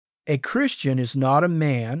A Christian is not a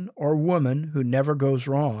man or woman who never goes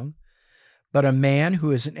wrong, but a man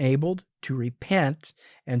who is enabled to repent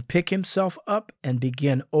and pick himself up and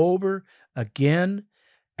begin over again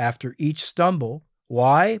after each stumble.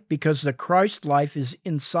 Why? Because the Christ life is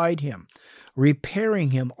inside him,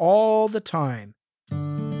 repairing him all the time.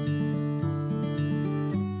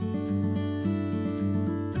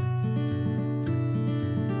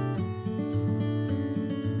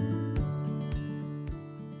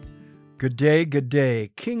 Good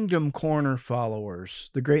day, Kingdom Corner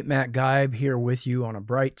followers. The great Matt Geib here with you on a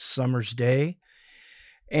bright summer's day.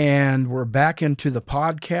 And we're back into the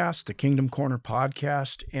podcast, the Kingdom Corner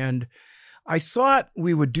podcast. And I thought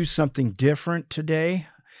we would do something different today.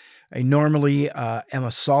 I normally am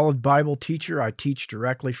a solid Bible teacher. I teach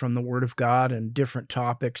directly from the Word of God and different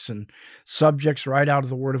topics and subjects right out of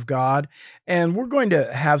the Word of God. And we're going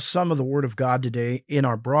to have some of the Word of God today in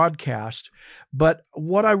our broadcast. But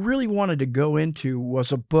what I really wanted to go into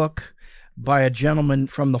was a book by a gentleman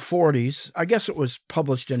from the 40s. I guess it was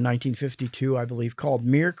published in 1952, I believe, called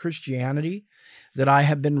Mere Christianity, that I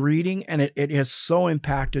have been reading, and it has so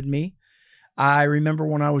impacted me. I remember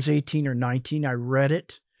when I was 18 or 19, I read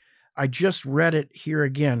it. I just read it here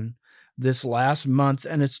again this last month,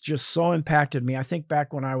 and it's just so impacted me. I think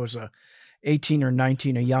back when I was 18 or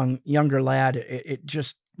 19, a younger lad, it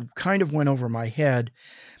just kind of went over my head.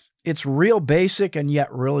 It's real basic and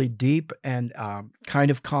yet really deep and kind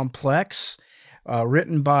of complex,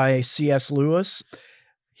 written by C.S. Lewis.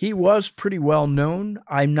 He was pretty well known.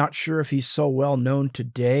 I'm not sure if he's so well known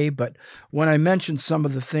today, but when I mentioned some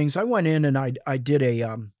of the things, I went in and I did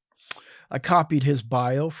I copied his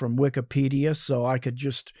bio from Wikipedia so I could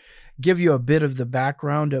just give you a bit of the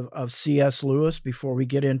background of C.S. Lewis before we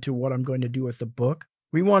get into what I'm going to do with the book.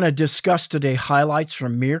 We want to discuss today highlights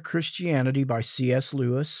from Mere Christianity by C.S.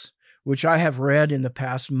 Lewis, which I have read in the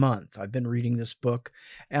past month. I've been reading this book,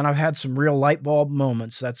 and I've had some real light bulb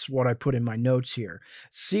moments. That's what I put in my notes here.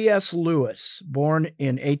 C.S. Lewis, born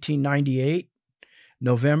in 1898,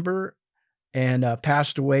 November, and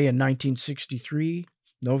passed away in 1963,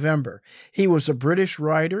 November. He was a British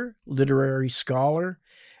writer, literary scholar,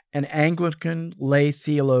 an Anglican lay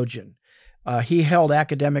theologian. He held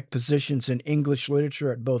academic positions in English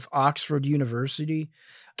literature at both Oxford University,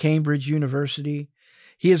 Cambridge University.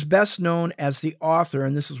 He is best known as the author,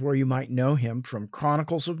 and this is where you might know him, from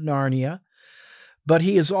Chronicles of Narnia, but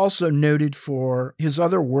he is also noted for his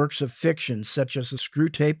other works of fiction, such as the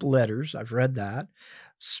Screwtape Letters, I've read that,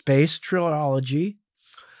 Space Trilogy,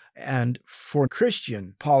 and for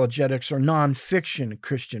Christian apologetics or non-fiction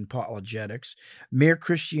Christian apologetics, Mere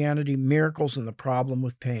Christianity, Miracles, and the Problem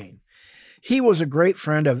with Pain. He was a great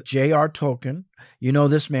friend of J.R. Tolkien. You know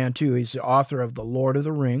this man too. He's the author of The Lord of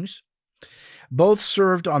the Rings. Both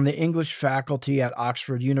served on the English faculty at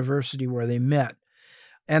Oxford University where they met.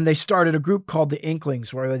 And they started a group called the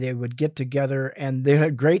Inklings where they would get together and they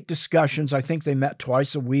had great discussions. I think they met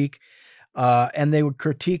twice a week. And they would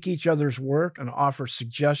critique each other's work and offer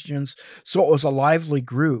suggestions. So it was a lively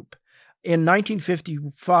group. In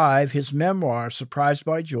 1955, his memoir, Surprised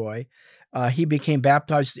by Joy, he became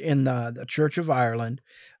baptized in the Church of Ireland.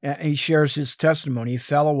 And he shares his testimony. He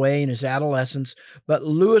fell away in his adolescence, but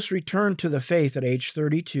Lewis returned to the faith at age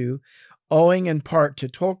 32, owing in part to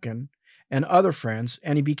Tolkien and other friends,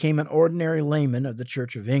 and he became an ordinary layman of the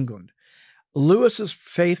Church of England. Lewis's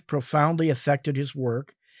faith profoundly affected his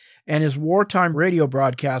work, and his wartime radio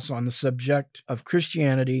broadcasts on the subject of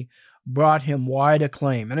Christianity brought him wide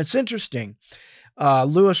acclaim. And it's interesting.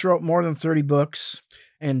 Lewis wrote more than 30 books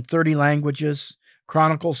in 30 languages.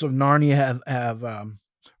 Chronicles of Narnia have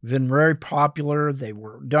been very popular. They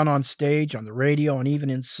were done on stage, on the radio, and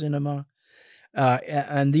even in cinema.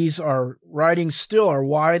 And these writings still are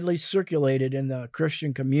widely circulated in the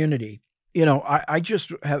Christian community. You know, I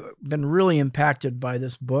just have been really impacted by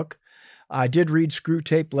this book. I did read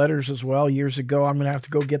Screwtape Letters as well years ago. I'm going to have to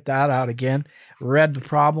go get that out again. Read The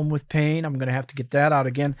Problem with Pain. I'm going to have to get that out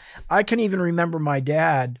again. I can even remember my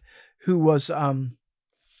dad, who was,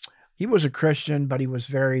 he was a Christian, but he was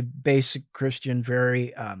very basic Christian,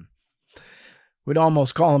 very, we'd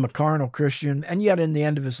almost call him a carnal Christian. And yet in the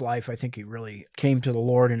end of his life, I think he really came to the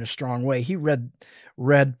Lord in a strong way. He read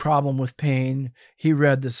Problem with Pain. He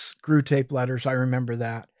read the Screwtape Letters. I remember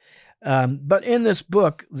that. But in this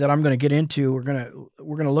book that I'm going to get into, we're going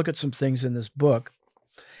to look at some things in this book.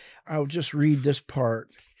 I'll just read this part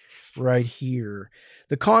right here.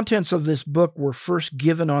 The contents of this book were first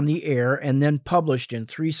given on the air and then published in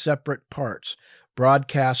 3 separate parts.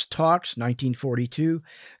 Broadcast Talks, 1942,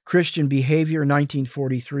 Christian Behavior,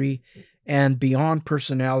 1943, and Beyond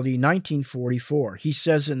Personality, 1944. He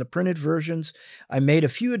says, in the printed versions, I made a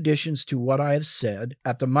few additions to what I have said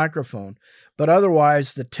at the microphone, but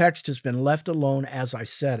otherwise the text has been left alone as I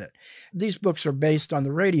said it. These books are based on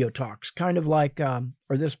the radio talks, kind of like,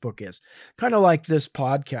 or this book is, kind of like this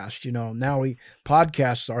podcast. Now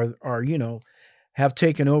podcasts are have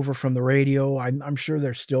taken over from the radio. I'm sure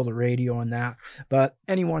there's still the radio on that, but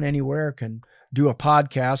anyone anywhere can do a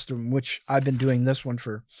podcast, in which I've been doing this one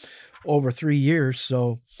for over 3 years.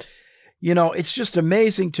 So, it's just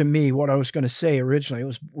amazing to me what I was going to say originally. It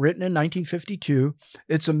was written in 1952.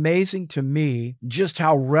 It's amazing to me just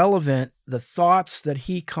how relevant the thoughts that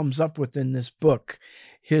he comes up with in this book,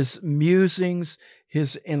 his musings,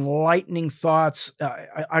 his enlightening thoughts,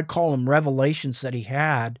 I call them revelations that he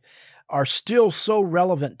had, are still so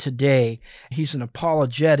relevant today. He's an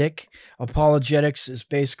apologetic. Apologetics is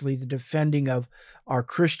basically the defending of our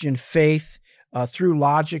Christian faith through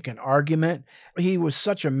logic and argument. He was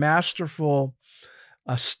such a masterful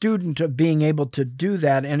student of being able to do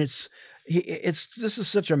that, and this is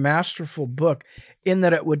such a masterful book in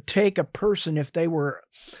that it would take a person, if they were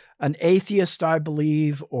an atheist, I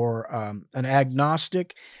believe, or an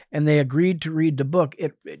agnostic, and they agreed to read the book,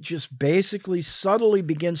 it just basically subtly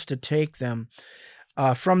begins to take them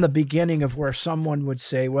from the beginning of where someone would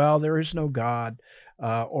say, well, there is no God,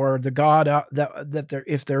 or the God that there,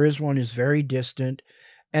 if there is one, is very distant,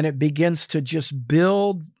 and it begins to just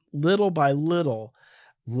build little by little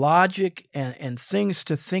logic and things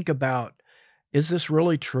to think about. Is this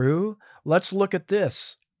really true? Let's look at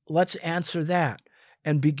this. Let's answer that.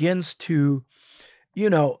 And begins to,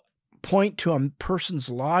 point to a person's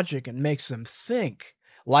logic and makes them think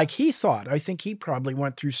like he thought. I think he probably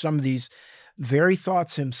went through some of these very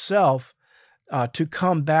thoughts himself to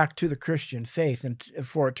come back to the Christian faith and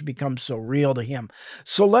for it to become so real to him.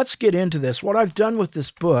 So let's get into this. What I've done with this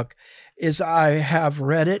book is I have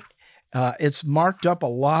read it. It's marked up a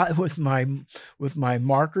lot with my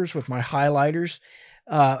markers, with my highlighters,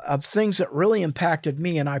 of things that really impacted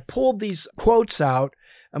me. And I pulled these quotes out.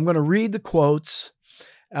 I'm going to read the quotes.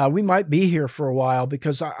 We might be here for a while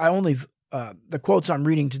because I only, the quotes I'm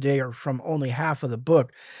reading today are from only half of the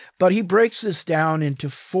book, but he breaks this down into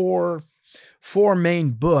four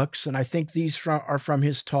main books. And I think these are from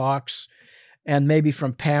his talks and maybe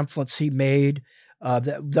from pamphlets he made.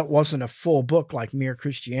 That wasn't a full book like Mere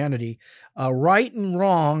Christianity. Right and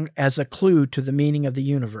Wrong as a Clue to the Meaning of the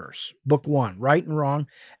Universe. Book 1, Right and Wrong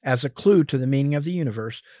as a Clue to the Meaning of the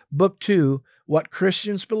Universe. Book 2, What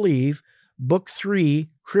Christians Believe. Book 3,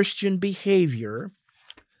 Christian Behavior.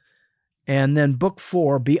 And then Book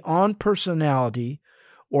 4, Beyond Personality,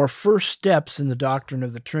 or First Steps in the Doctrine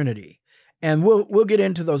of the Trinity. And we'll get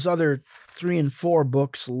into those other 3 and 4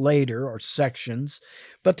 books later, or sections.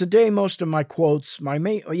 But today, most of my quotes,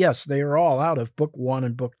 they are all out of Book 1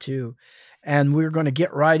 and Book 2. And we're going to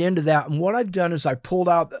get right into that. And what I've done is I pulled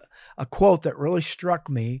out a quote that really struck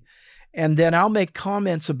me, and then I'll make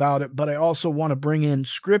comments about it, but I also want to bring in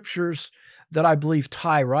scriptures that I believe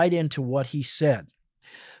tie right into what he said.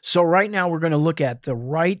 So right now we're going to look at the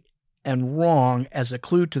right and wrong as a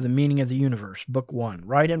clue to the meaning of the universe. Book 1,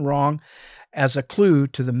 Right and Wrong as a clue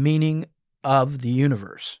to the meaning of the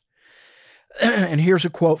universe. And here's a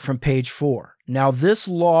quote from page 4. Now, this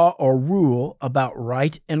law or rule about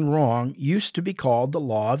right and wrong used to be called the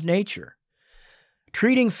law of nature.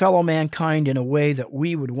 Treating fellow mankind in a way that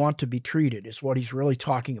we would want to be treated is what he's really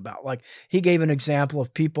talking about. Like, he gave an example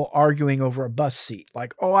of people arguing over a bus seat.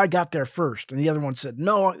 Like, oh, I got there first. And the other one said,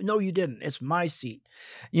 no, you didn't. It's my seat.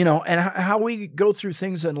 And how we go through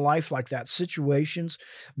things in life like that, situations,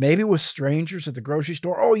 maybe with strangers at the grocery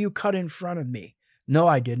store. Oh, you cut in front of me. No,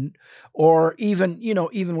 I didn't. Or even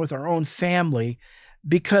with our own family,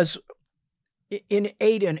 because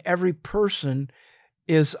innate in every person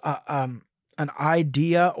is an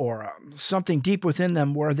idea or something deep within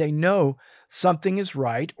them where they know something is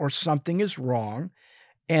right or something is wrong,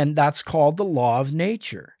 and that's called the law of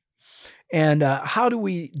nature. And how do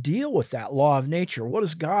we deal with that law of nature? What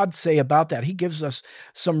does God say about that? He gives us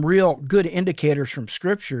some real good indicators from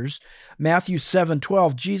scriptures. Matthew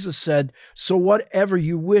 7:12, Jesus said, "So whatever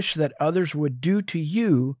you wish that others would do to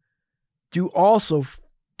you, do also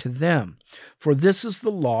to them. For this is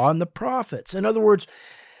the law and the prophets." In other words,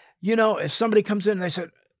 if somebody comes in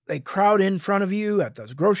and they crowd in front of you at the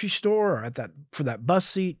grocery store or for that bus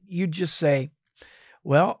seat, you just say,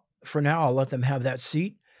 well, for now, I'll let them have that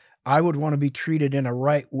seat. I would want to be treated in a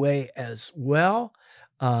right way as well.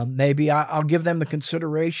 Maybe I'll give them the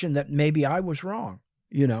consideration that maybe I was wrong.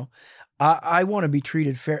 I want to be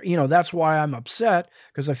treated fair. That's why I'm upset,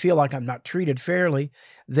 because I feel like I'm not treated fairly.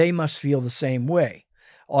 They must feel the same way.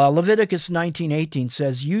 Leviticus 19:18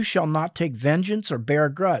 says, "You shall not take vengeance or bear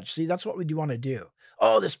a grudge." See, that's what we do want to do.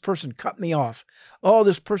 Oh, this person cut me off. Oh,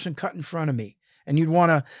 this person cut in front of me. And you'd want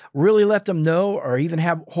to really let them know or even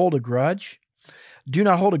hold a grudge. Do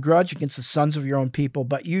not hold a grudge against the sons of your own people,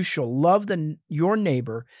 but you shall love your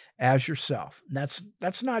neighbor as yourself.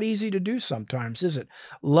 That's not easy to do sometimes, is it?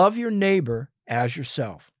 Love your neighbor as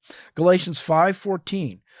yourself. Galatians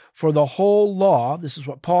 5:14, for the whole law, this is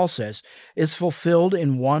what Paul says, is fulfilled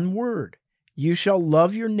in one word. You shall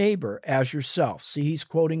love your neighbor as yourself. See, he's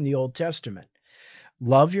quoting the Old Testament.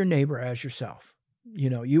 Love your neighbor as yourself.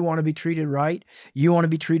 You want to be treated right. You want to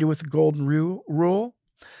be treated with the golden rule.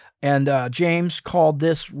 And James called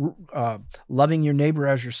this loving your neighbor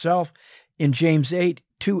as yourself in James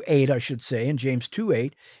 2:8, I should say. In James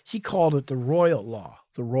 2:8, he called it the royal law,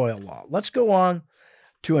 the royal law. Let's go on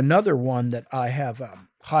to another one that I have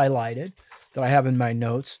highlighted, that I have in my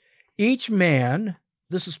notes. Each man,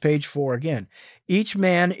 this is page 4 again, each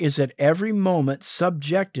man is at every moment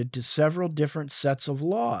subjected to several different sets of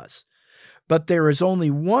laws, but there is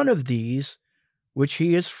only one of these which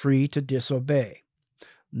he is free to disobey.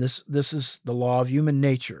 This is the law of human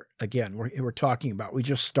nature. Again, we're talking about, we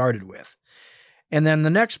just started with. And then the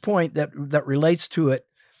next point that relates to it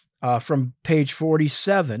from page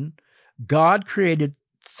 47, God created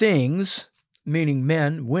things, meaning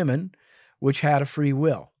men, women, which had a free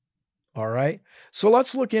will. All right? So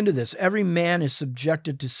let's look into this. Every man is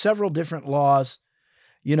subjected to several different laws,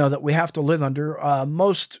 that we have to live under.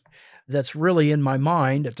 Most that's really in my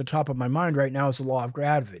mind, at the top of my mind right now, is the law of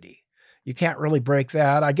gravity. You can't really break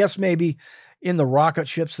that. I guess maybe in the rocket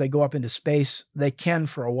ships, they go up into space, they can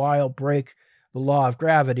for a while break the law of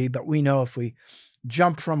gravity, but we know if we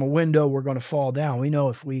jump from a window, we're going to fall down. We know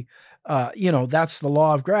if we, that's the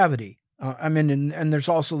law of gravity. And there's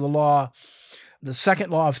also the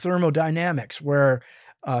second law of thermodynamics, where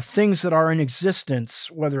things that are in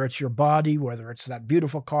existence, whether it's your body, whether it's that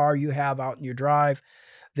beautiful car you have out in your drive,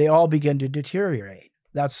 they all begin to deteriorate.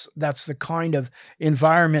 That's the kind of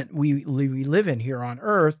environment we live in here on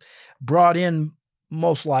Earth, brought in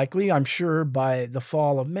most likely, I'm sure, by the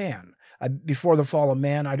fall of man. Before the fall of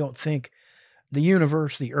man, I don't think the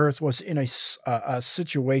universe, the Earth, was in a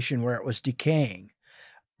situation where it was decaying.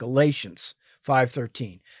 Galatians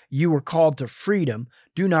 5:13. You were called to freedom.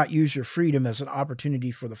 Do not use your freedom as an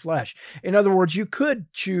opportunity for the flesh. In other words, you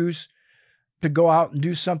could choose to go out and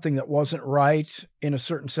do something that wasn't right in a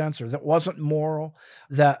certain sense, or that wasn't moral,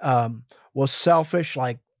 that was selfish,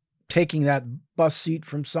 like taking that bus seat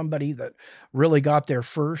from somebody that really got there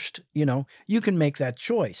first. You can make that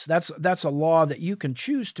choice. That's a law that you can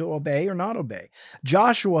choose to obey or not obey.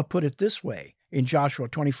 Joshua put it this way in Joshua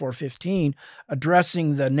 24:15,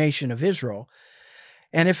 addressing the nation of Israel.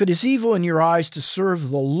 And if it is evil in your eyes to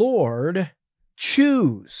serve the Lord,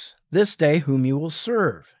 choose this day whom you will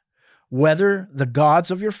serve, whether the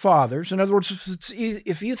gods of your fathers. In other words,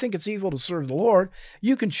 if you think it's evil to serve the Lord,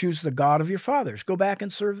 you can choose the God of your fathers. Go back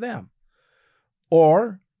and serve them.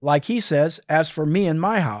 Or, like he says, as for me and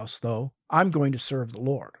my house, though, I'm going to serve the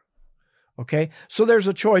Lord. Okay? So there's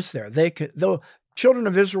a choice there. The children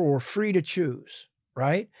of Israel were free to choose,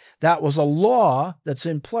 right? That was a law that's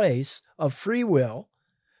in place of free will,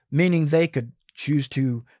 meaning they could choose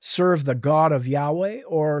to serve the God of Yahweh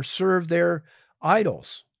or serve their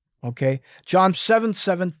idols. Okay, John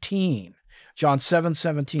 7:17. John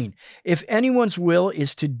 7:17. If anyone's will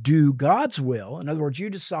is to do God's will, in other words, you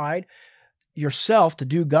decide yourself to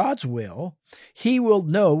do God's will, he will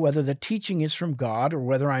know whether the teaching is from God or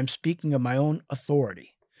whether I'm speaking of my own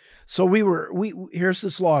authority. So here's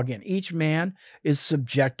this law again. Each man is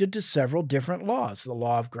subjected to several different laws. The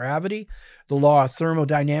law of gravity, the law of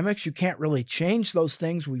thermodynamics. You can't really change those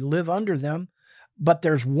things. We live under them. But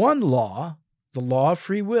there's one law, the law of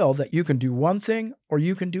free will, that you can do one thing or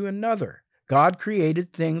you can do another. God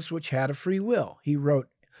created things which had a free will. He wrote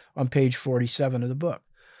on page 47 of the book.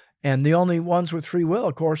 And the only ones with free will,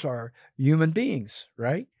 of course, are human beings,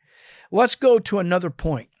 right? Let's go to another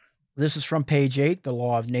point. This is from page 8, the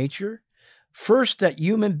law of nature. First, that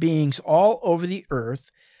human beings all over the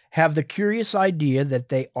earth have the curious idea that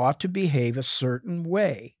they ought to behave a certain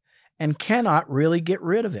way and cannot really get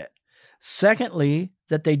rid of it. Secondly,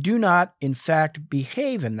 that they do not, in fact,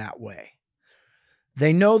 behave in that way.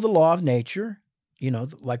 They know the law of nature,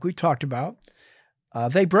 like we talked about.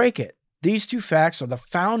 They break it. These two facts are the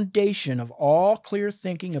foundation of all clear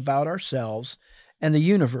thinking about ourselves and the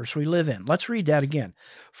universe we live in. Let's read that again.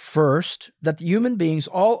 First, that the human beings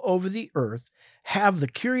all over the earth have the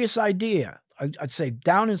curious idea, I'd say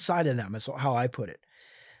down inside of them is how I put it,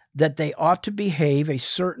 that they ought to behave a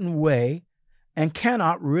certain way and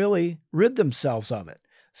cannot really rid themselves of it.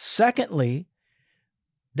 Secondly,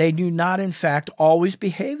 they do not, in fact, always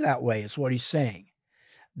behave that way, is what he's saying.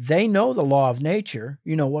 They know the law of nature,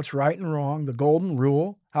 what's right and wrong, the golden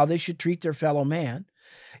rule, how they should treat their fellow man,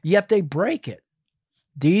 yet they break it.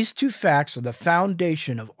 These two facts are the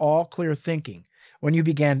foundation of all clear thinking. When you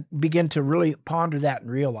begin to really ponder that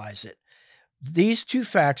and realize it, these two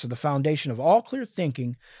facts are the foundation of all clear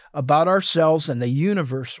thinking about ourselves and the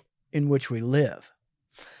universe in which we live.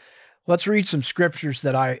 Let's read some scriptures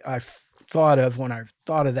that I thought of when I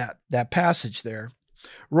thought of that passage there.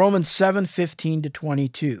 Romans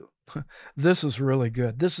 7:15-22. This is really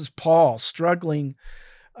good. This is Paul struggling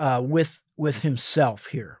with himself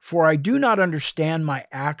here. For I do not understand my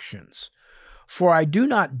actions, for I do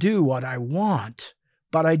not do what I want,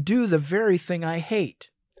 but I do the very thing I hate.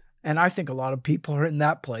 And I think a lot of people are in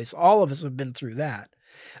that place. All of us have been through that.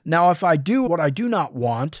 Now, if I do what I do not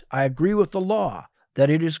want, I agree with the law that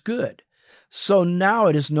it is good. So now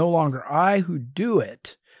it is no longer I who do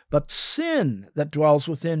it, but sin that dwells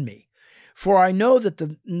within me. For I know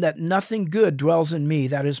that nothing good dwells in me,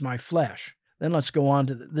 that is my flesh. Then let's go on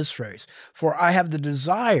to this phrase. For I have the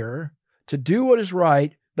desire to do what is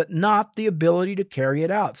right, but not the ability to carry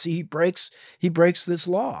it out. See, he breaks this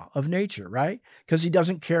law of nature, right? Because he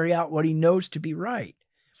doesn't carry out what he knows to be right.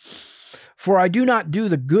 For I do not do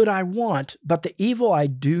the good I want, but the evil I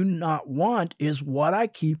do not want is what I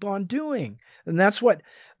keep on doing. And that's what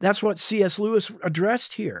C.S. Lewis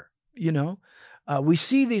addressed here. We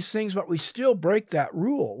see these things, but we still break that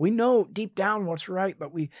rule. We know deep down what's right,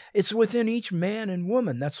 but it's within each man and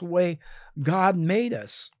woman. That's the way God made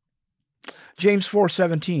us. James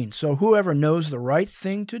 4:17. So whoever knows the right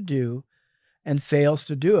thing to do and fails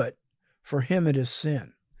to do it, for him it is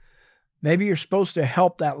sin. Maybe you're supposed to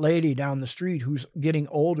help that lady down the street who's getting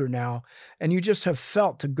older now, and you just have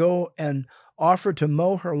felt to go and offer to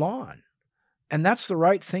mow her lawn. And that's the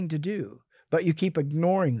right thing to do, but you keep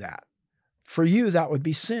ignoring that. For you, that would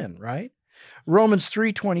be sin, right? Romans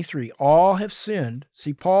 3:23, all have sinned.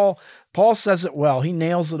 See, Paul says it well. He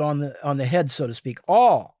nails it on the head, so to speak.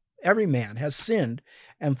 Every man has sinned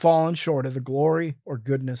and fallen short of the glory or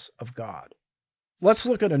goodness of God. Let's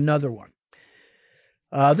look at another one.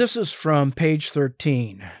 This is from page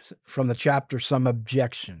 13, from the chapter Some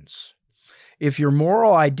Objections. If your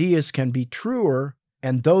moral ideas can be truer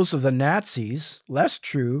and those of the Nazis less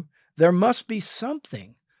true, there must be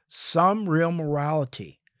some real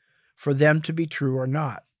morality for them to be true or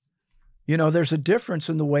not. There's a difference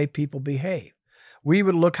in the way people behave. We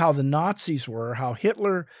would look how the Nazis were, how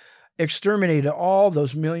Hitler exterminated all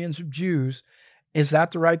those millions of Jews. Is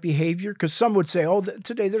that the right behavior? Because some would say,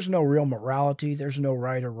 today there's no real morality, there's no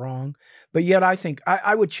right or wrong. But yet I think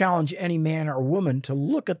I would challenge any man or woman to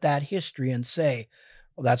look at that history and say,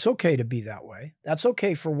 well, that's okay to be that way. That's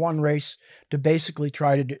okay for one race to basically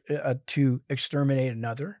try to exterminate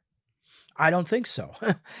another. I don't think so.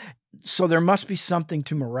 So there must be something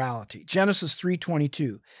to morality. Genesis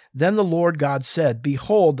 3:22. Then the Lord God said,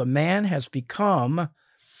 behold, the man has become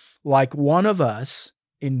like one of us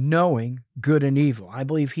in knowing good and evil. I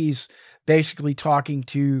believe he's basically talking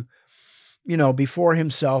to, before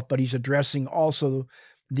himself, but he's addressing also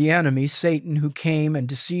the enemy, Satan, who came and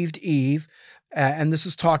deceived Eve. And this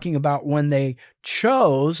is talking about when they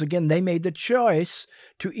chose, again, they made the choice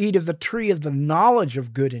to eat of the tree of the knowledge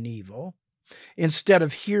of good and evil. Instead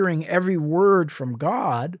of hearing every word from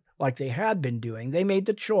God, like they had been doing, they made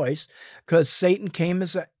the choice because Satan came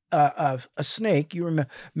as a snake, you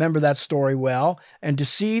remember that story well, and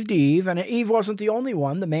deceived Eve. And Eve wasn't the only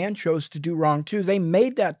one. The man chose to do wrong too. They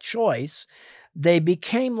made that choice. They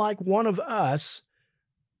became like one of us,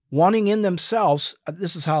 wanting in themselves,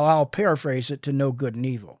 this is how I'll paraphrase it, to know good and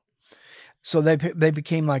evil. So they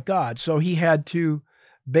became like God. So he had to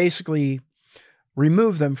basically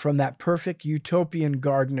remove them from that perfect utopian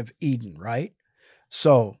Garden of Eden, right?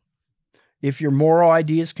 So if your moral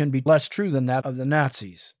ideas can be less true than that of the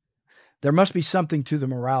Nazis, there must be something to the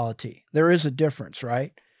morality. There is a difference,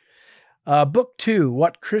 right? Book 2,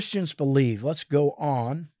 What Christians Believe. Let's go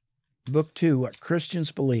on. Book 2, What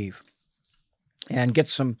Christians Believe. And get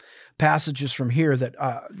some passages from here that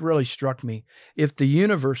really struck me. If the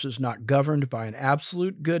universe is not governed by an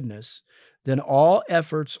absolute goodness, then all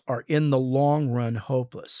efforts are in the long run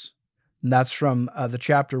hopeless. And that's from the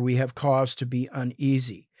chapter We Have Cause to Be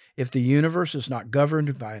Uneasy. If the universe is not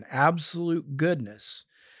governed by an absolute goodness,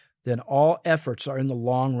 then all efforts are in the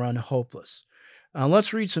long run hopeless.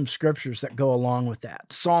 Let's read some scriptures that go along with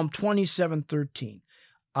that. Psalm 27:13.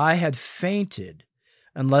 I had fainted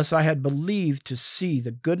unless I had believed to see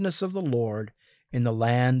the goodness of the Lord in the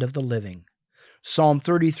land of the living. Psalm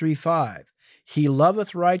 33:5. He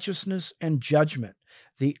loveth righteousness and judgment.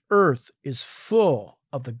 The earth is full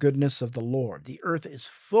of the goodness of the Lord. The earth is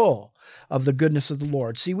full of the goodness of the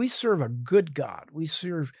Lord. See, we serve a good God. We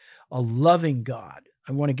serve a loving God.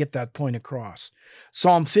 I want to get that point across.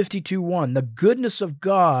 Psalm 52:1, the goodness of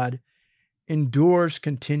God endures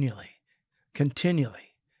continually.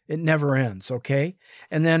 Continually. It never ends, okay?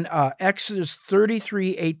 And then Exodus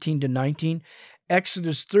 33:18-19.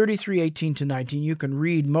 Exodus 33:18-19. You can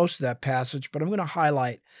read most of that passage, but I'm going to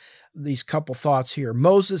highlight these couple thoughts here.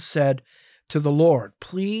 Moses said to the Lord,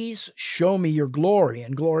 please show me your glory.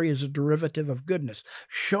 And glory is a derivative of goodness.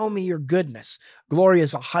 Show me your goodness. Glory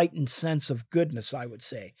is a heightened sense of goodness, I would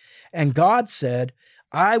say. And God said,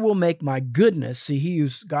 I will make my goodness, see,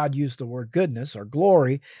 God used the word goodness or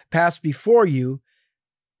glory, pass before you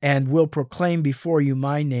and will proclaim before you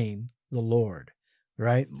my name, the Lord,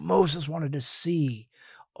 right? Moses wanted to see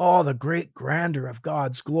all the great grandeur of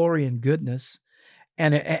God's glory and goodness.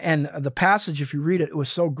 And the passage, if you read it, it was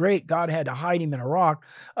so great, God had to hide him in a rock.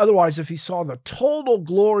 Otherwise, if he saw the total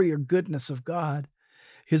glory or goodness of God,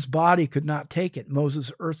 his body could not take it.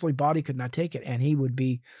 Moses' earthly body could not take it, and he would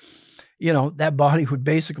be, that body would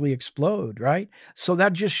basically explode, right? So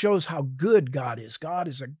that just shows how good God is. God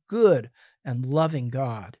is a good and loving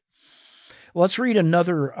God. Let's read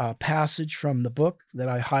another passage from the book that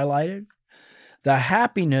I highlighted. The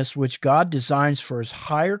happiness which God designs for his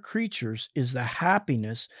higher creatures is the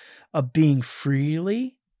happiness of being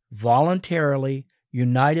freely, voluntarily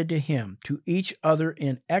united to him, to each other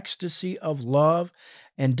in ecstasy of love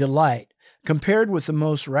and delight. Compared with the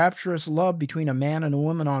most rapturous love between a man and a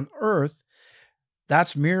woman on earth,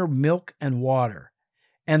 that's mere milk and water.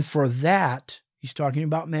 And for that, he's talking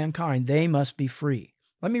about mankind, they must be free.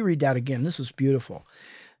 Let me read that again. This is beautiful.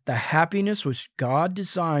 The happiness which God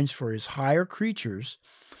designs for his higher creatures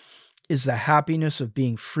is the happiness of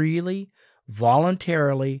being freely,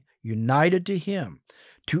 voluntarily united to him,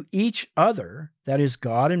 to each other, that is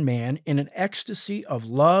God and man, in an ecstasy of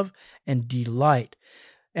love and delight.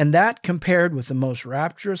 And that, compared with the most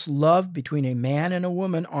rapturous love between a man and a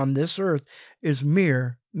woman on this earth, is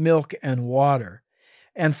mere milk and water.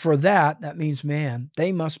 And for that means, man,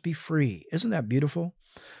 they must be free. Isn't that beautiful?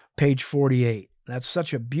 Page 48. That's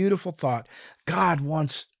such a beautiful thought. God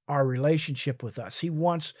wants our relationship with us. He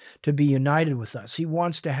wants to be united with us. He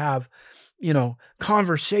wants to have,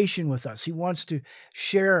 conversation with us. He wants to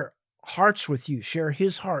share hearts with you, share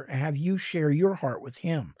his heart, and have you share your heart with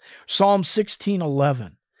him. Psalm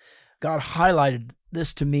 16:11. God highlighted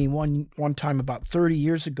this to me one time about 30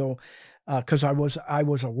 years ago, because I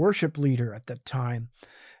was a worship leader at that time.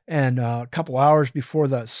 And a couple hours before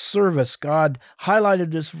the service, God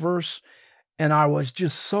highlighted this verse, and I was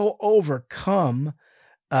just so overcome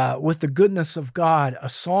with the goodness of God. A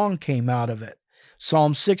song came out of it.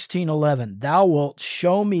 Psalm 16:11, thou wilt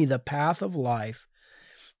show me the path of life.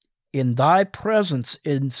 In thy presence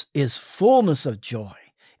is fullness of joy.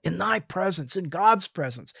 In thy presence, in God's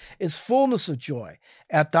presence, is fullness of joy.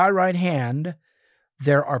 At thy right hand,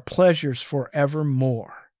 there are pleasures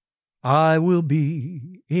forevermore. I will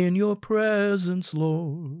be in your presence,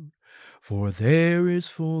 Lord, for there is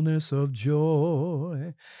fullness of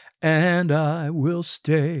joy, and I will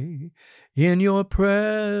stay in your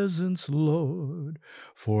presence, Lord,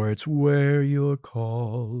 for it's where you're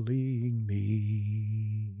calling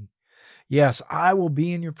me. Yes, I will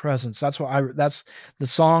be in your presence. That's the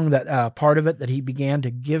song that part of it that he began to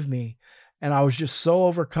give me. And I was just so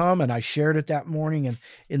overcome, and I shared it that morning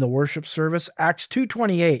in the worship service. Acts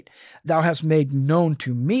 2:28, thou hast made known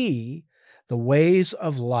to me the ways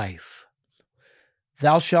of life.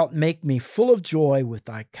 Thou shalt make me full of joy with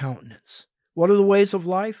thy countenance. What are the ways of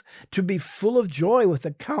life? To be full of joy with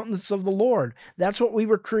the countenance of the Lord. That's what we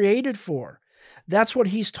were created for. That's what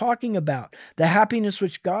he's talking about. The happiness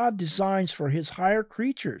which God designs for his higher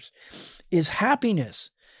creatures is happiness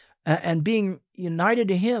and being united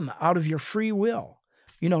to him out of your free will.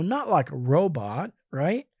 Not like a robot,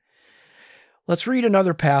 right? Let's read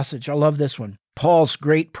another passage. I love this one. Paul's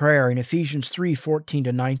great prayer in Ephesians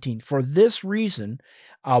 3:14-19. For this reason,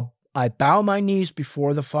 I bow my knees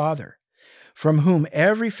before the Father, from whom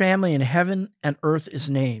every family in heaven and earth is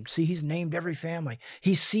named. See, he's named every family.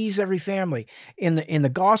 He sees every family. In the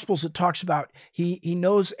Gospels, it talks about he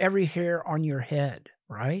knows every hair on your head,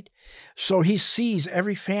 right? So he sees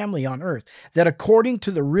every family on earth, that according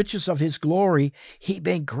to the riches of his glory, he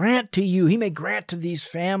may grant to these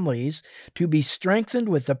families to be strengthened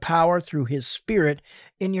with the power through his Spirit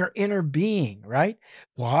in your inner being, right?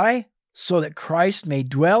 Why? So that Christ may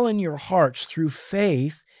dwell in your hearts through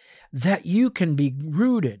faith, that you can be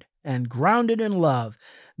rooted and grounded in love,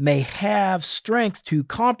 may have strength to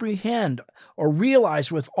comprehend or realize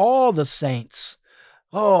with all the saints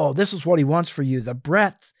Oh, this is what he wants for you, the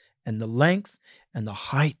breadth and the length and the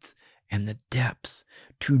height and the depth,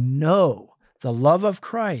 to know the love of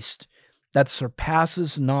Christ that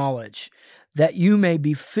surpasses knowledge, that you may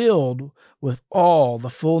be filled with all the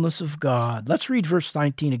fullness of God. Let's read verse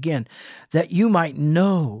 19 again. That you might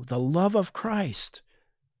know the love of Christ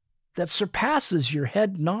that surpasses your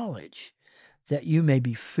head knowledge, that you may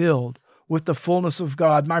be filled with the fullness of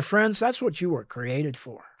God. My friends, that's what you were created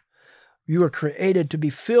for. You were created to be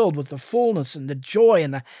filled with the fullness and the joy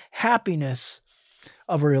and the happiness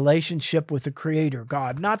of a relationship with the Creator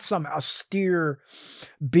God, not some austere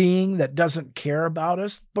being that doesn't care about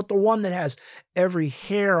us, but the one that has every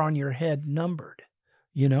hair on your head numbered,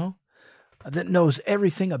 that knows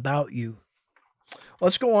everything about you.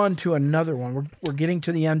 Let's go on to another one. We're getting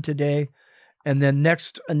to the end today, and then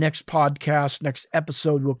next podcast, next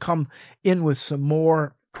episode, we'll come in with some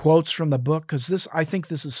more quotes from the book, because I think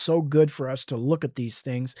this is so good for us to look at these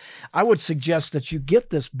things. I would suggest that you get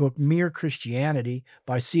this book, Mere Christianity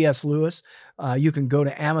by C.S. Lewis. You can go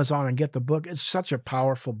to Amazon and get the book. It's such a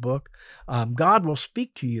powerful book. God will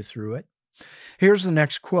speak to you through it. Here's the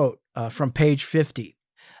next quote from page 50.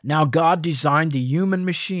 Now God designed the human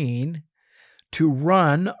machine to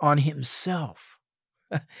run on himself.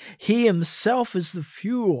 He himself is the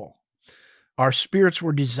fuel. Our spirits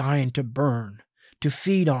were designed to burn, to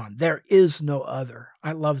feed on. There is no other.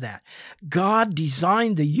 I love that. God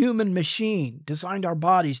designed the human machine, designed our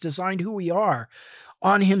bodies, designed who we are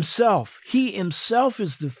on himself. He himself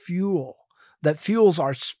is the fuel that fuels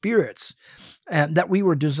our spirits and that we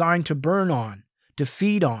were designed to burn on, to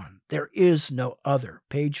feed on. There is no other.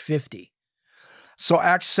 Page 50. So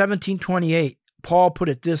Acts 17:28, Paul put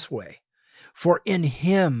it this way: for in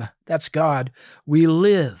him, that's God, we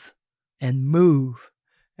live and move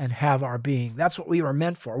and have our being. That's what we were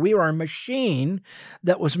meant for. We are a machine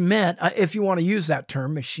that was meant, if you want to use that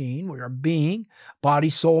term, machine, we are being, body,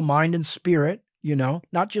 soul, mind, and spirit,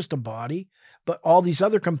 not just a body, but all these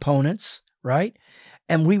other components, right?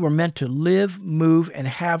 And we were meant to live, move, and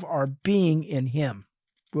have our being in him.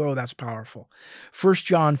 Whoa, that's powerful. 1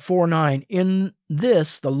 John 4:9, in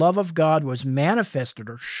this, the love of God was manifested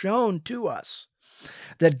or shown to us,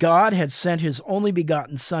 that God had sent his only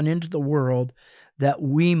begotten Son into the world that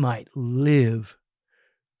we might live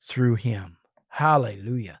through him.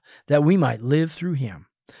 Hallelujah. That we might live through him.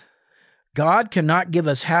 God cannot give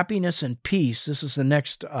us happiness and peace. This is the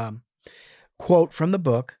next quote from the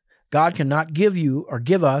book. God cannot give you or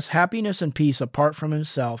give us happiness and peace apart from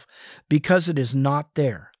himself, because it is not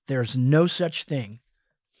there. There's no such thing.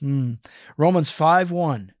 Romans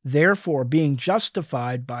 5:1, therefore, being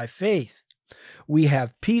justified by faith, we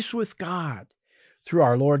have peace with God through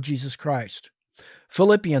our Lord Jesus Christ.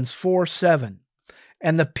 Philippians 4:7,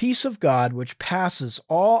 and the peace of God, which passes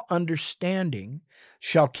all understanding,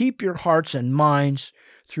 shall keep your hearts and minds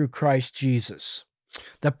through Christ Jesus.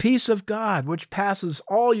 The peace of God, which passes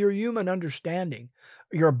all your human understanding,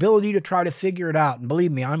 your ability to try to figure it out. And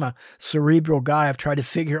believe me, I'm a cerebral guy. I've tried to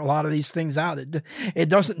figure a lot of these things out. It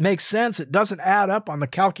doesn't make sense. It doesn't add up on the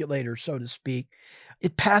calculator, so to speak.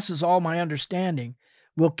 It passes all my understanding.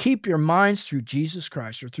 Will keep your minds through Jesus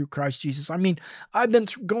Christ, or through Christ Jesus. I mean, I've been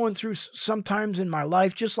going through sometimes in my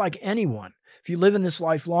life, just like anyone. If you live in this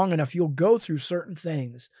life long enough, you'll go through certain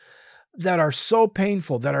things that are so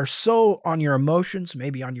painful, that are so on your emotions,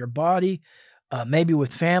 maybe on your body, maybe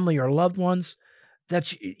with family or loved ones,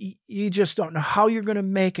 that you just don't know how you're going to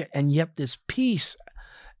make it. And yet this peace,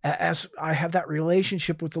 as I have that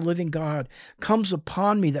relationship with the living God, comes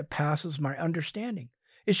upon me that passes my understanding.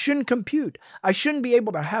 It shouldn't compute. I shouldn't be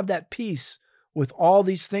able to have that peace with all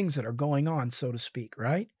these things that are going on, so to speak,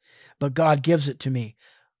 right? But God gives it to me.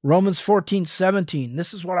 Romans 14:17,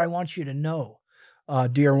 this is what I want you to know,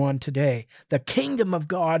 dear one, today. The kingdom of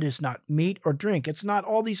God is not meat or drink. It's not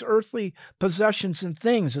all these earthly possessions and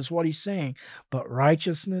things, is what he's saying, but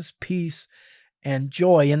righteousness, peace, and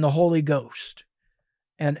joy in the Holy Ghost.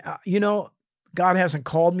 And, God hasn't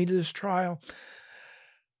called me to this trial.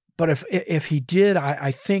 But if he did,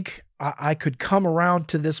 I think I could come around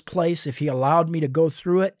to this place if he allowed me to go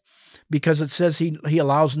through it, because it says he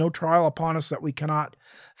allows no trial upon us that we cannot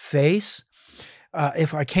face.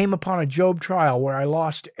 If I came upon a Job trial where I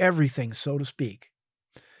lost everything, so to speak,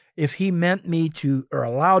 if he meant me to, or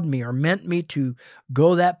allowed me, or meant me to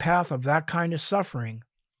go that path of that kind of suffering,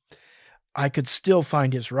 I could still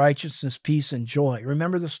find his righteousness, peace, and joy.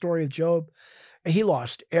 Remember the story of Job? He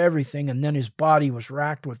lost everything, and then his body was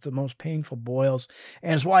racked with the most painful boils.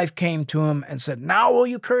 And his wife came to him and said, now will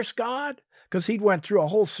you curse God? Because he'd went through a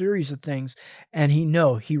whole series of things, and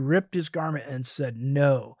he ripped his garment and said,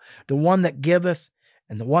 no, the one that giveth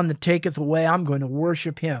And the one that taketh away, I'm going to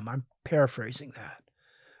worship him. I'm paraphrasing that.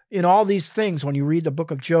 In all these things, when you read the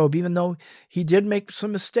book of Job, even though he did make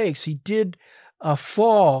some mistakes, he did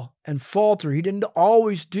fall and falter. He didn't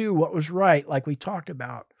always do what was right, like we talked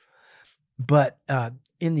about. But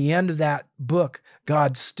in the end of that book,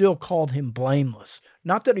 God still called him blameless.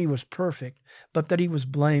 Not that he was perfect, but that he was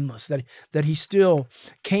blameless, that he still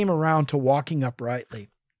came around to walking uprightly.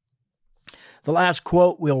 The last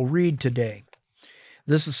quote we'll read today.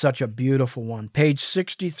 This is such a beautiful one. Page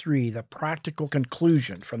 63, the practical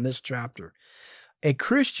conclusion from this chapter. A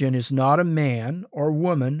Christian is not a man or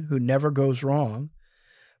woman who never goes wrong,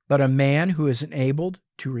 but a man who is enabled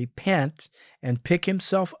to repent and pick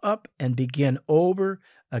himself up and begin over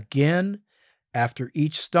again after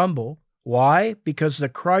each stumble. Why? Because the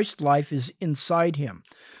Christ life is inside him,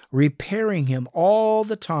 repairing him all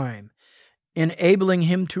the time, enabling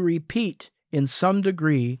him to repeat in some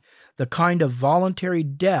degree the kind of voluntary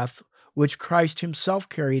death which Christ himself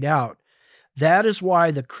carried out. That is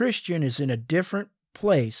why the Christian is in a different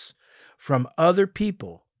place from other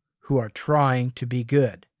people who are trying to be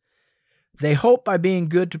good. They hope by being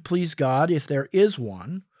good to please God, if there is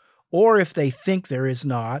one, or if they think there is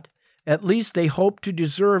not, at least they hope to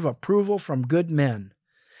deserve approval from good men.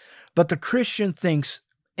 But the Christian thinks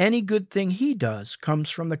any good thing he does comes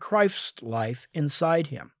from the Christ life inside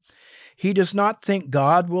him. He does not think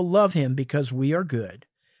God will love him because we are good,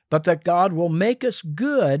 but that God will make us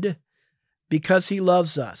good because he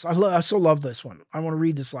loves us. I so love this one. I want to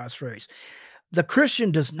read this last phrase. The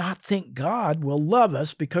Christian does not think God will love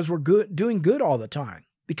us because we're doing good all the time,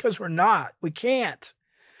 because we're not. We can't.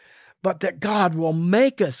 But that God will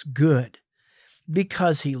make us good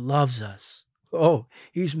because he loves us. Oh,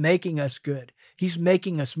 he's making us good. He's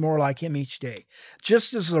making us more like him each day.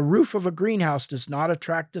 Just as the roof of a greenhouse does not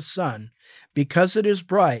attract the sun because it is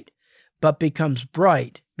bright, but becomes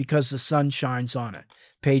bright because the sun shines on it.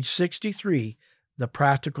 Page 63, the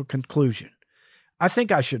practical conclusion. I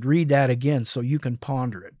think I should read that again so you can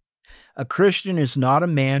ponder it. A Christian is not a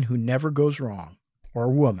man who never goes wrong, or a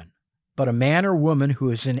woman, but a man or woman who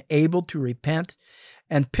is enabled to repent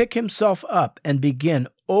and pick himself up and begin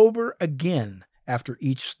over again after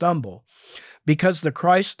each stumble, because the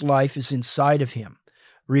Christ life is inside of him,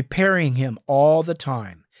 repairing him all the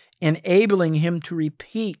time, enabling him to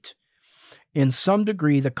repeat in some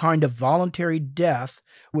degree the kind of voluntary death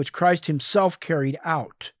which Christ himself carried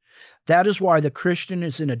out. That is why the Christian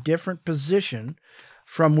is in a different position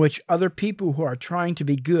from which other people who are trying to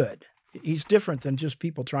be good. He's different than just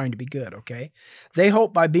people trying to be good, okay? They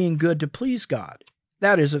hope by being good to please God.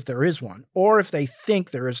 That is, if there is one. Or if they think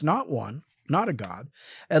there is not one, not a God,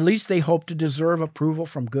 at least they hope to deserve approval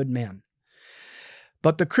from good men.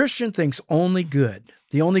 But the Christian thinks only good.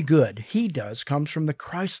 The only good he does comes from the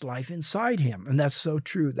Christ life inside him. And that's so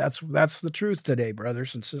true. That's the truth today,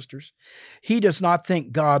 brothers and sisters. He does not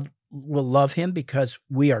think God will love him because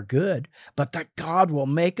we are good, but that God will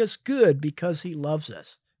make us good because he loves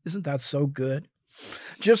us. Isn't that so good?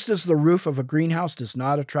 Just as the roof of a greenhouse does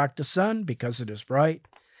not attract the sun because it is bright,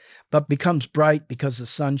 but becomes bright because the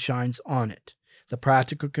sun shines on it. The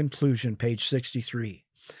practical conclusion, page 63.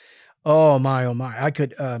 Oh my, I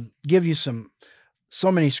could give you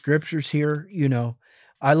so many scriptures here. You know,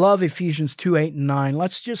 I love Ephesians 2:8-9.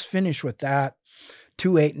 Let's just finish with that.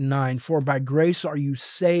 2:8-9. For by grace are you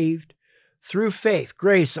saved through faith.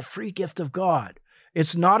 Grace, a free gift of God.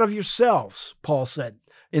 It's not of yourselves, Paul said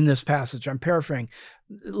in this passage. I'm paraphrasing.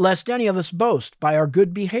 Lest any of us boast by our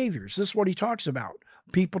good behaviors. This is what he talks about.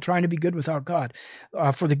 People trying to be good without God.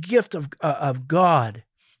 For the gift of God.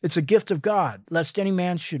 It's a gift of God, lest any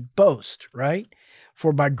man should boast, right?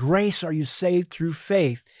 For by grace are you saved through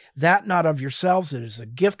faith, that not of yourselves. It is a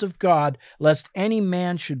gift of God, lest any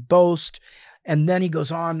man should boast. And then he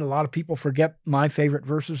goes on, a lot of people forget my favorite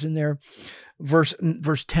verses in there. Verse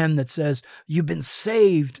 10 that says, you've been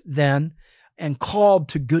saved then and called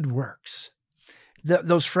to good works.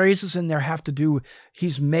 Those phrases in there have to do,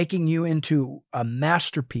 he's making you into a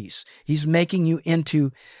masterpiece. He's making you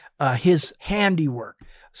into his handiwork.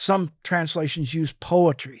 Some translations use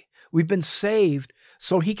poetry. We've been saved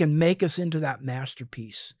so he can make us into that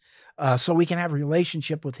masterpiece. So we can have a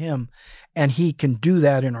relationship with him, and he can do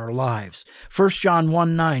that in our lives. 1 John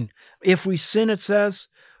 1:9, if we sin, it says,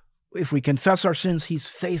 if we confess our sins, he's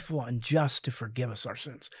faithful and just to forgive us our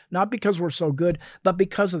sins. Not because we're so good, but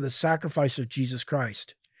because of the sacrifice of Jesus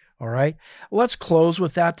Christ. All right? Let's close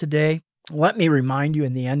with that today. Let me remind you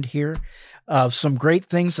in the end here of some great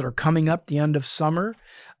things that are coming up the end of summer.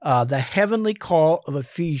 The heavenly call of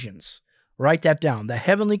Ephesians. Write that down. The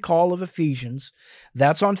Heavenly Call of Ephesians.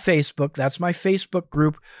 That's on Facebook. That's my Facebook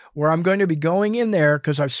group where I'm going to be going in there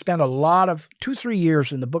because I've spent a lot of 2-3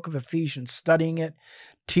 years in the book of Ephesians studying it,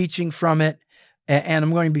 teaching from it, and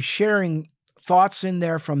I'm going to be sharing thoughts in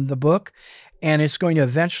there from the book, and it's going to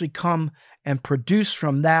eventually come and produce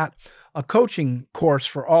from that a coaching course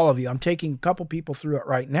for all of you. I'm taking a couple people through it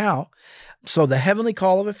right now. So the Heavenly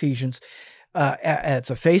Call of Ephesians, it's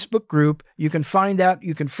a Facebook group. You can find that.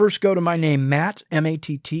 You can first go to my name, Matt,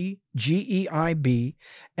 M-A-T-T-G-E-I-B,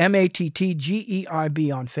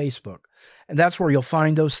 M-A-T-T-G-E-I-B on Facebook. And that's where you'll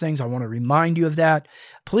find those things. I want to remind you of that.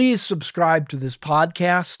 Please subscribe to this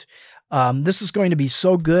podcast. This is going to be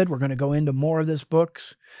so good. We're going to go into more of this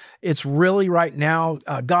books. It's really right now,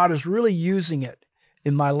 God is really using it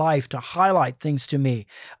in my life to highlight things to me.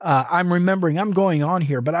 I'm remembering, I'm going on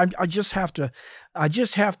here, but I just have to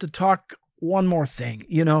talk one more thing.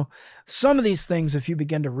 You know, some of these things, if you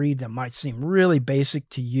begin to read them, might seem really basic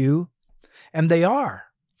to you, and they are.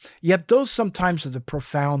 Yet those sometimes are the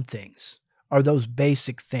profound things, are those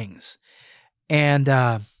basic things. And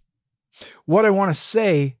what I want to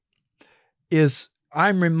say is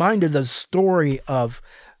I'm reminded of the story of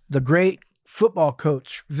the great football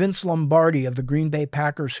coach, Vince Lombardi of the Green Bay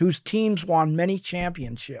Packers, whose teams won many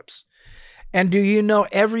championships. And do you know,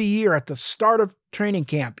 every year at the start of training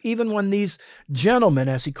camp, even when these gentlemen,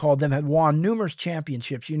 as he called them, had won numerous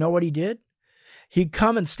championships, you know what he did? He'd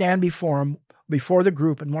come and stand before the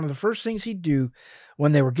group, and one of the first things he'd do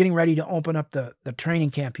when they were getting ready to open up the training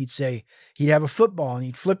camp, he'd have a football, and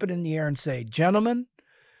he'd flip it in the air and say, "Gentlemen,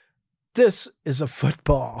 this is a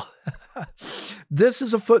football. This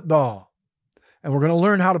is a football. And we're going to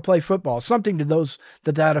learn how to play football," something to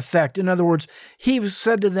that effect. In other words, he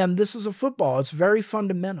said to them, this is a football. It's very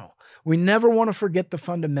fundamental. We never want to forget the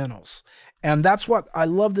fundamentals. And that's what I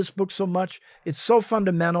love this book so much. It's so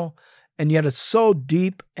fundamental, and yet it's so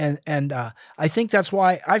deep. And I think that's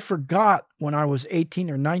why I forgot when I was 18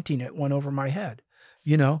 or 19, it went over my head.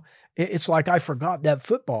 You know, it's like I forgot that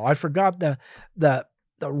football. I forgot the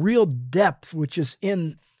real depth, which is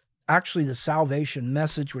in actually the salvation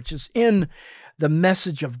message, which is in the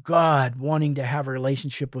message of God wanting to have a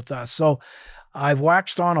relationship with us. So I've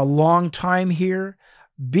waxed on a long time here.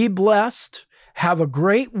 Be blessed. Have a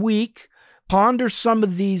great week. Ponder some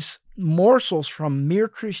of these morsels from Mere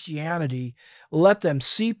Christianity. Let them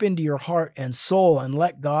seep into your heart and soul, and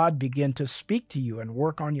let God begin to speak to you and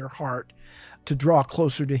work on your heart to draw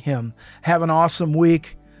closer to Him. Have an awesome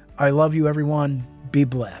week. I love you, everyone. Be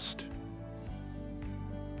blessed.